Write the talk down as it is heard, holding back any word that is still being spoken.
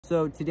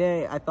So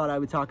today I thought I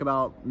would talk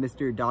about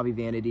Mr. Dahvie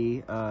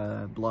Vanity,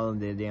 Blood on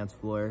the Dance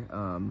Floor.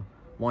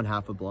 One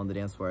half of Blood on the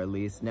Dance Floor at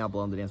least. Now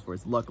Blood on the Dance Floor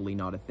is luckily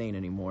not a thing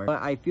anymore.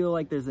 But I feel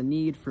like there's a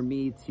need for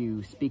me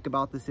to speak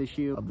about this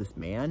issue of this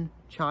man,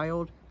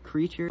 child,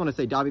 creature. I want to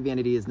say Dahvie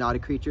Vanity is not a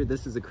creature.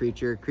 This is a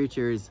creature.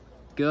 Creature is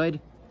good.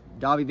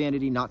 Dahvie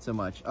Vanity, not so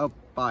much. Oh,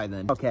 bye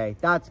then. Okay,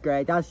 that's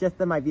great. That's just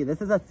my view.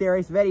 This is a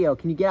serious video.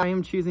 Can you get? I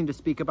am choosing to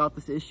speak about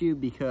this issue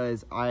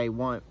because I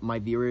want my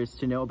viewers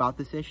to know about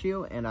this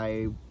issue, and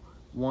I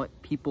want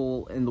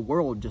people in the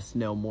world just to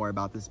know more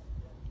about this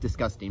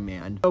disgusting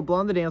man. So Blood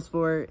on the Dance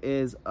Floor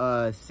is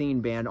a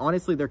scene band.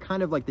 Honestly, they're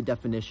kind of like the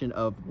definition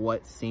of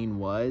what scene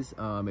was.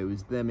 It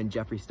was them and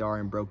Jeffree Star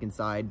and Broken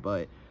Side,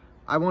 but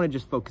I want to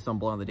just focus on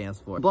Blood on the Dance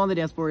Floor. Blood on the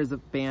Dance Floor is a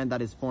band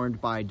that is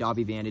formed by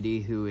Dahvie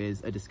Vanity, who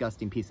is a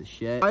disgusting piece of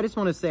shit. I just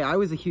want to say I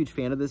was a huge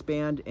fan of this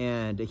band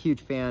and a huge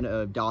fan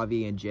of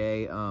Dahvie and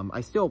Jay.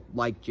 I still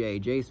like Jay.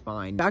 Jay's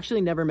fine. I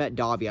actually never met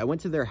Dahvie. I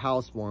went to their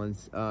house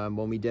once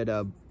when we did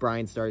a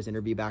Brian Stars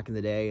interview back in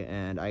the day,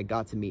 and I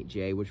got to meet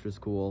Jay, which was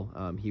cool.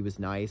 He was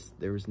nice.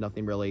 There was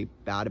nothing really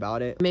bad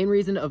about it. The main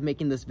reason of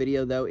making this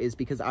video, though, is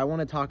because I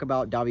want to talk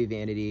about Dahvie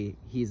Vanity.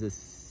 He's a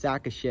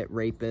sack of shit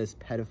rapist,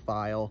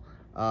 pedophile,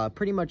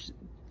 pretty much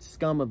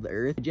scum of the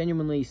earth. I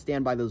genuinely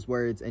stand by those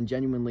words and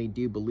genuinely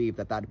do believe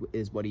that that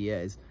is what he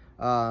is.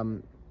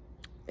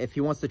 If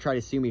he wants to try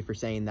to sue me for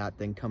saying that,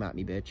 then come at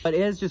me, bitch. But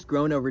it has just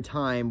grown over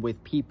time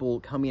with people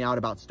coming out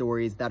about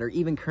stories that are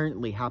even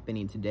currently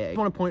happening today. I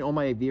want to point all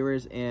my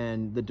viewers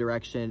in the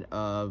direction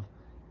of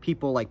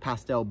people like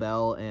Pastel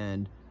Bell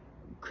and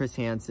Chris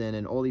Hansen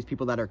and all these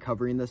people that are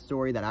covering this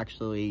story that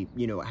actually,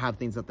 you know, have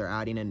things that they're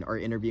adding and are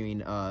interviewing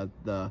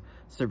the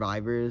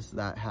survivors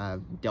that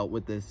have dealt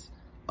with this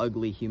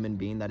ugly human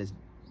being that is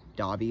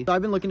Dahvie. So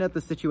I've been looking at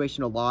the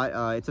situation a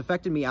lot. It's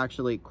affected me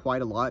actually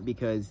quite a lot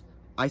because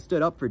I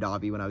stood up for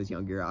Dahvie when I was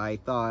younger. I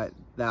thought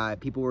that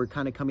people were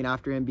kind of coming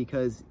after him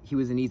because he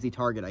was an easy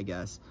target, I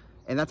guess.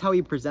 And that's how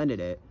he presented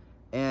it.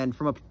 And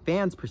from a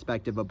fan's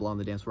perspective of Blood on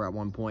the Dance Floor at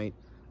one point,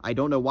 I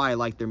don't know why I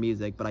liked their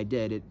music, but I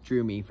did. It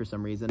drew me for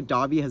some reason.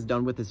 Dahvie has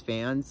done with his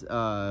fans,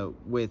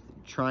 with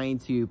trying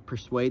to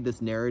persuade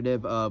this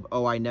narrative of,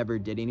 oh, I never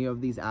did any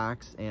of these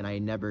acts and I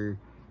never,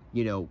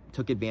 you know,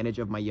 took advantage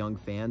of my young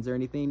fans or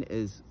anything,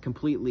 is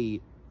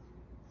completely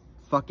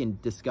fucking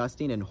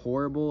disgusting and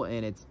horrible.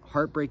 And it's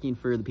heartbreaking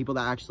for the people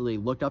that actually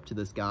looked up to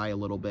this guy a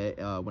little bit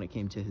when it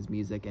came to his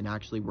music and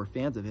actually were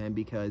fans of him,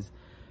 because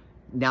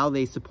now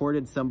they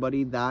supported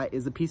somebody that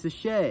is a piece of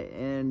shit,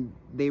 and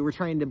they were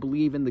trying to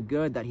believe in the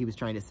good that he was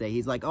trying to say.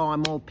 He's like, oh,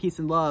 I'm all peace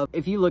and love.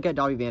 If you look at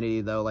Dahvie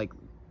Vanity, though, like,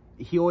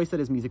 he always said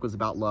his music was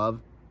about love.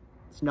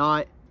 It's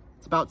not.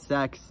 It's about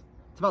sex.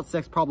 It's about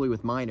sex probably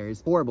with minors.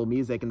 Horrible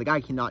music, and the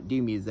guy cannot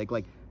do music.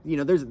 Like, you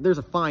know, there's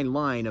a fine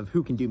line of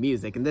who can do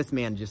music, and this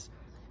man just,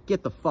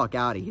 get the fuck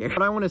out of here.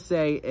 What I want to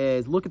say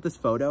is, look at this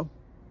photo.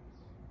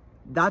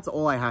 That's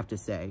all I have to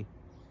say.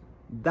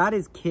 That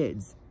is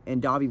kids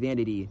and Dahvie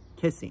Vanity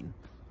kissing.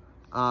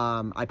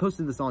 I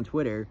posted this on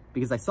Twitter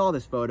because I saw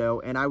this photo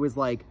and I was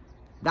like,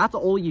 that's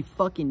all you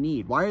fucking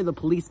need. Why are the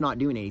police not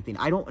doing anything?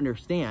 I don't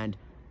understand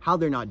how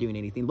they're not doing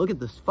anything. Look at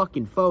this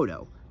fucking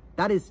photo.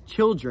 That is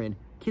children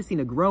kissing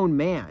a grown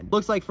man.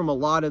 Looks like from a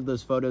lot of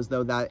those photos,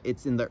 though, that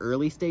it's in the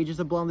early stages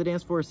of Blood on the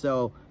Dance Floor,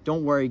 so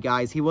don't worry,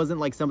 guys. He wasn't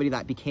like somebody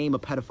that became a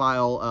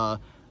pedophile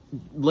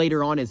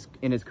later on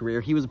in his career.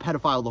 He was a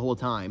pedophile the whole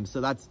time,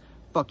 so that's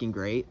fucking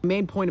great. The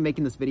main point of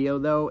making this video,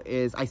 though,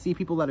 is I see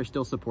people that are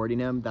still supporting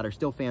him, that are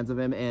still fans of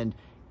him, and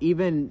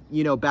even,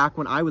 you know, back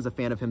when I was a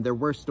fan of him, there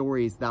were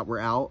stories that were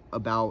out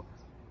about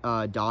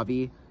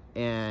Dahvie,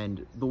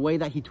 and the way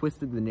that he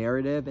twisted the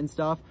narrative and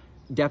stuff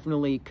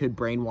definitely could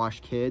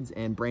brainwash kids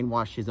and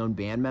brainwash his own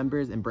band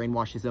members and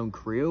brainwash his own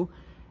crew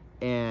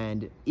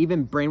and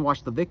even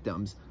brainwash the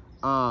victims.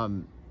 I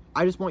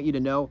just want you to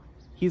know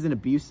he's an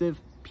abusive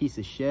piece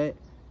of shit,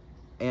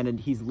 and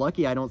he's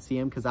lucky I don't see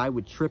him, because I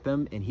would trip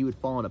him and he would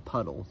fall in a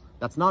puddle.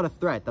 That's not a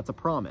threat, that's a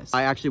promise.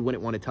 I actually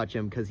wouldn't want to touch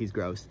him because he's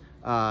gross.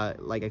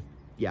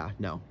 Yeah,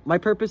 no. My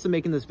purpose of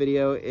making this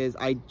video is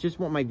I just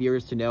want my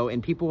viewers to know,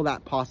 and people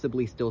that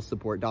possibly still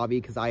support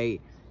Dahvie, because I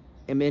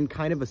am in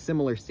kind of a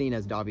similar scene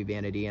as Dahvie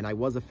Vanity, and I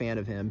was a fan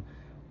of him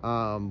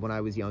when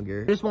I was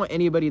younger. I just want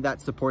anybody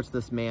that supports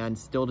this man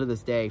still to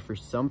this day for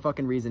some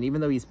fucking reason, even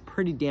though he's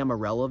pretty damn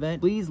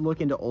irrelevant, please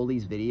look into all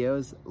these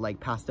videos like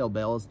Pastel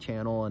Bell's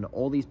channel and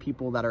all these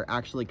people that are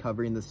actually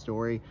covering the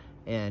story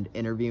and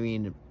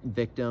interviewing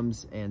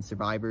victims and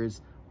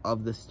survivors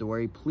of the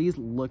story. Please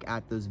look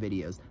at those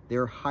videos.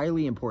 They're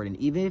highly important.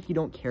 Even if you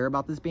don't care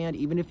about this band,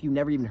 even if you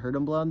never even heard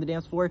them Blood on the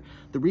Dance Floor,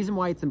 the reason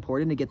why it's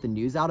important to get the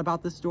news out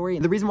about this story,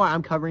 and the reason why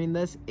I'm covering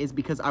this, is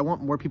because I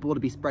want more people to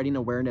be spreading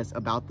awareness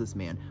about this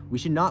man. We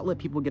should not let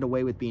people get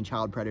away with being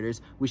child predators.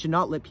 We should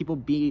not let people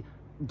be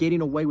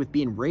getting away with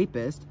being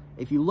rapists.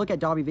 If you look at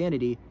Dahvie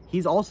Vanity,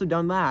 he's also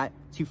done that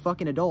to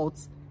fucking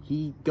adults.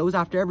 He goes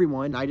after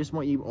everyone. I just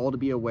want you all to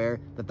be aware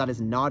that that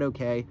is not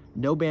okay.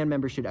 No band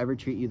member should ever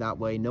treat you that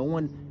way. No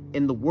one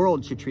in the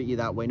world should treat you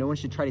that way. No one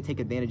should try to take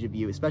advantage of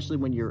you, especially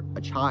when you're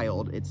a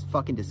child. It's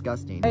fucking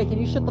disgusting. Hey,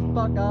 can you shut the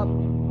fuck up?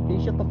 Can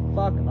you shut the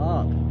fuck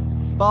up?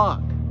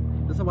 Fuck.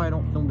 This is why I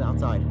don't film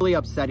outside. Really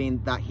upsetting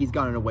that he's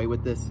gotten away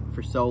with this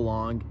for so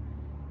long,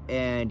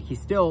 and he's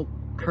still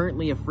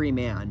currently a free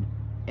man.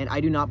 And I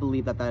do not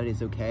believe that that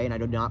is okay, and I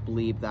do not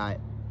believe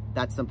that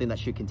that's something that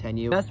should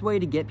continue. The best way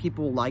to get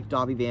people like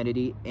Dahvie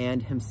Vanity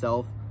and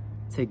himself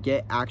to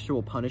get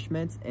actual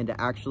punishments and to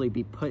actually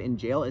be put in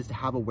jail is to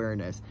have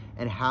awareness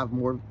and have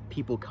more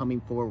people coming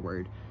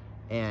forward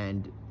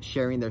and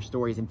sharing their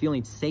stories and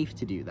feeling safe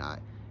to do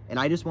that. And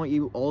I just want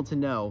you all to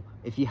know,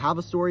 if you have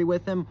a story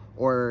with him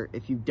or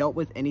if you've dealt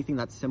with anything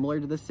that's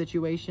similar to this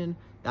situation,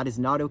 that is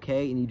not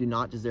okay and you do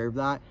not deserve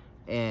that.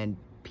 And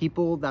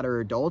people that are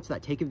adults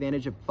that take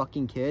advantage of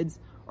fucking kids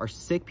are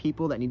sick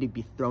people that need to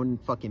be thrown in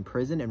fucking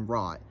prison and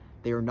rot.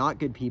 They are not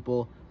good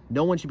people.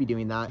 No one should be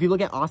doing that. If you look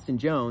at Austin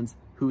Jones,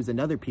 who is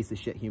another piece of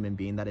shit human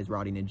being that is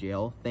rotting in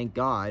jail, thank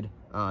God,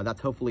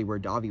 that's hopefully where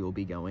Dahvie will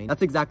be going.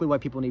 That's exactly why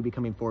people need to be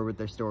coming forward with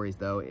their stories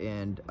though,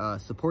 and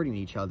supporting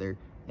each other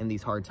in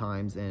these hard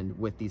times and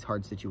with these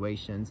hard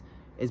situations,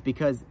 is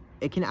because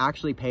it can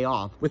actually pay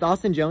off. With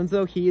Austin Jones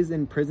though, he is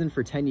in prison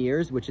for 10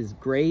 years, which is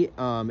great.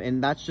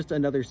 And that's just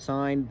another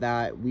sign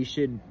that we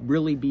should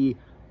really be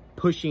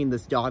pushing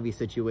this Dahvie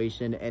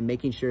situation and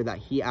making sure that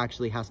he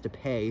actually has to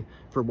pay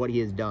for what he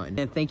has done.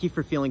 And thank you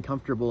for feeling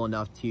comfortable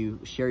enough to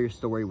share your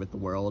story with the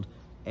world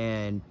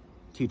and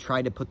to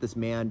try to put this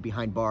man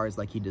behind bars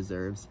like he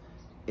deserves.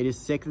 It is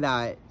sick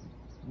that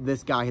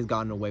this guy has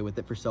gotten away with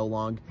it for so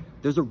long.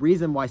 There's a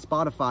reason why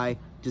Spotify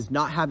does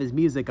not have his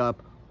music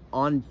up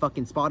on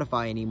fucking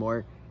Spotify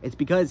anymore. It's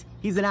because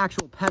he's an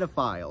actual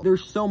pedophile.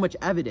 There's so much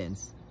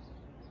evidence.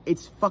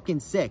 It's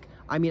fucking sick.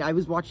 I mean, I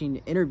was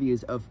watching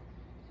interviews of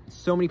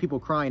so many people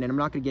crying, and I'm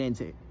not gonna get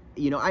into it.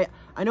 You know,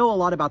 I know a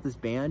lot about this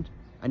band.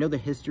 I know the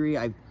history.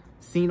 I've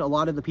seen a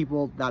lot of the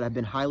people that have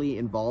been highly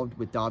involved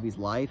with Dahvie's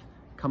life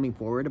coming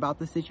forward about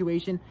this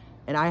situation,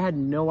 and I had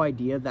no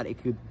idea that it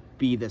could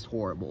be this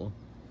horrible.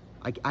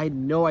 I had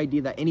no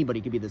idea that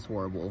anybody could be this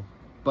horrible.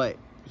 But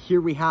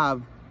here we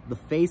have the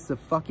face of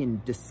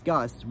fucking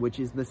disgust, which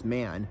is this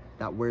man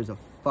that wears a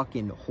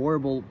fucking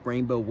horrible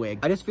rainbow wig.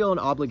 I just feel an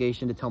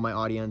obligation to tell my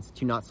audience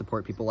to not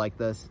support people like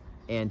this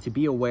and to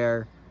be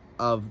aware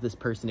of this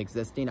person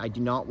existing. I do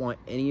not want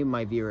any of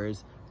my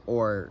viewers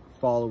or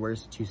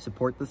followers to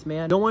support this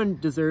man. No one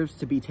deserves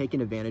to be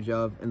taken advantage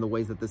of in the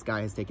ways that this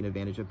guy has taken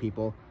advantage of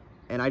people.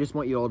 And I just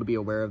want you all to be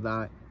aware of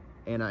that.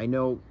 And I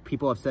know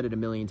people have said it a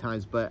million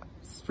times, but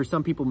for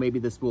some people, maybe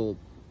this will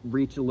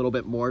reach a little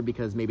bit more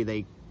because maybe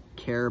they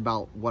care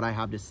about what I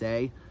have to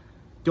say.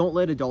 Don't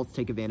let adults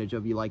take advantage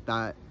of you like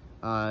that.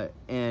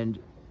 And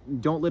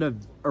don't let a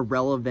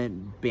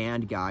irrelevant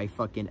band guy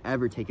fucking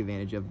ever take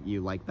advantage of you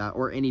like that,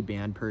 or any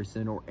band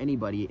person or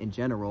anybody in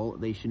general.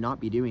 They should not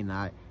be doing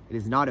that. It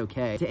is not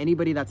okay. To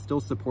anybody that's still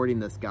supporting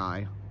this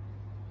guy,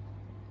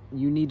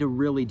 you need to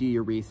really do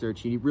your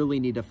research. You really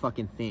need to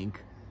fucking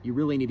think. You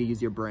really need to use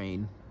your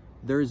brain.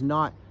 There's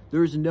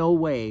no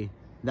way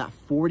that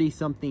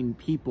 40-something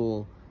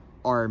people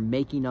are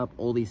making up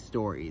all these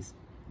stories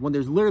when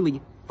there's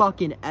literally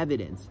fucking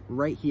evidence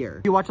right here.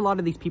 If you watch a lot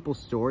of these people's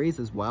stories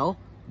as well,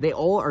 they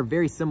all are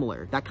very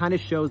similar. That kind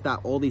of shows that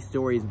all these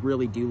stories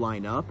really do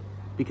line up,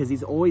 because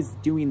he's always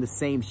doing the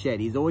same shit.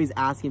 He's always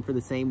asking for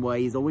the same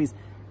way. He's always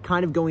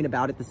kind of going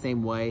about it the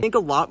same way. I think a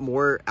lot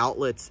more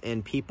outlets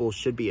and people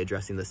should be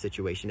addressing this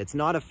situation. It's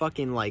not a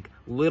fucking like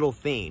little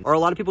thing. Or a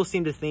lot of people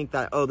seem to think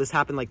that, oh, this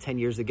happened like 10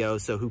 years ago,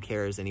 so who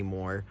cares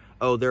anymore?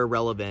 Oh, they're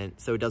irrelevant,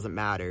 so it doesn't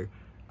matter.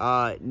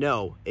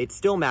 No, it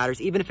still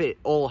matters, even if it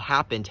all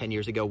happened 10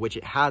 years ago, which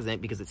it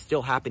hasn't, because it's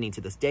still happening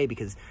to this day,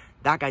 because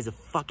that guy's a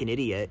fucking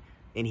idiot,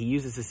 and he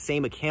uses the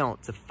same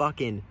account to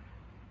fucking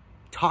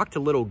talk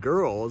to little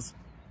girls,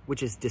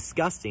 which is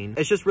disgusting.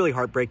 It's just really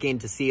heartbreaking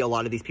to see a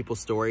lot of these people's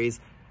stories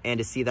and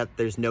to see that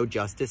there's no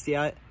justice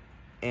yet.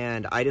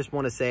 And I just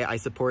want to say I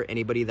support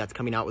anybody that's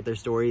coming out with their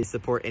stories,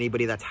 support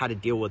anybody that's had to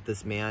deal with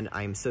this man.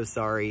 I'm so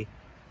sorry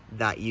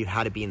that you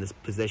had to be in this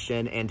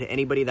position. And to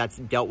anybody that's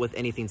dealt with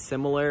anything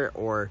similar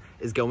or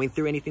is going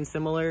through anything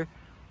similar,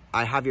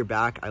 I have your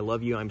back. I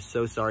love you. I'm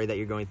so sorry that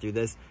you're going through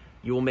this.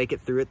 You will make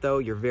it through it though.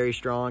 You're very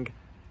strong.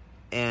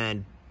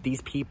 And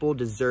these people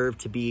deserve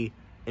to be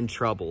in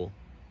trouble.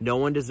 No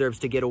one deserves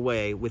to get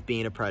away with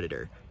being a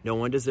predator. No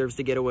one deserves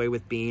to get away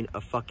with being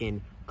a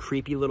fucking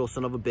creepy little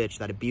son of a bitch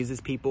that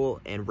abuses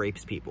people and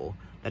rapes people.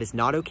 That is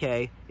not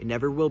okay. It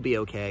never will be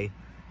okay.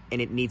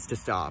 And it needs to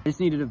stop. I just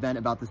needed to vent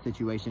about the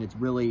situation. It's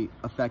really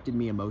affected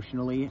me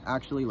emotionally,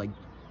 actually, like,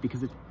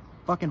 because it's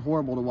fucking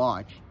horrible to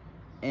watch.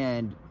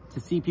 And to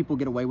see people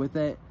get away with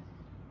it,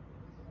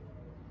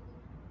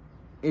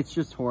 it's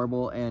just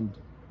horrible. And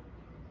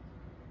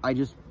I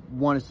just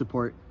want to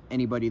support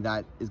anybody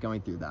that is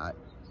going through that.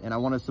 And I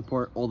want to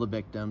support all the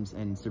victims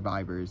and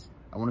survivors.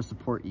 I want to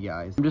support you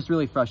guys. I'm just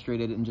really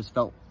frustrated and just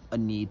felt a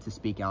need to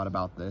speak out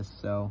about this.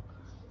 So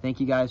thank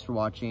you guys for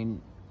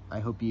watching. I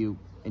hope you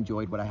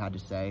enjoyed what I had to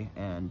say,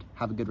 and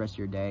have a good rest of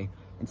your day,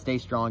 and stay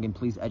strong, and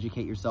please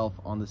educate yourself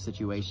on the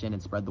situation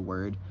and spread the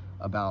word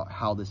about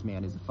how this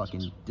man is a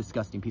fucking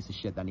disgusting piece of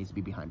shit that needs to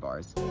be behind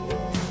bars.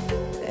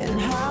 And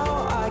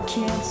how I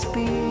can't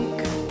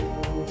speak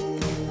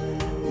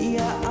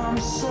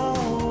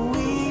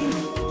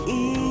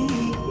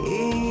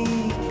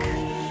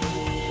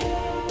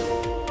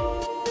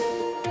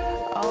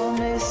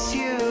miss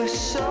you.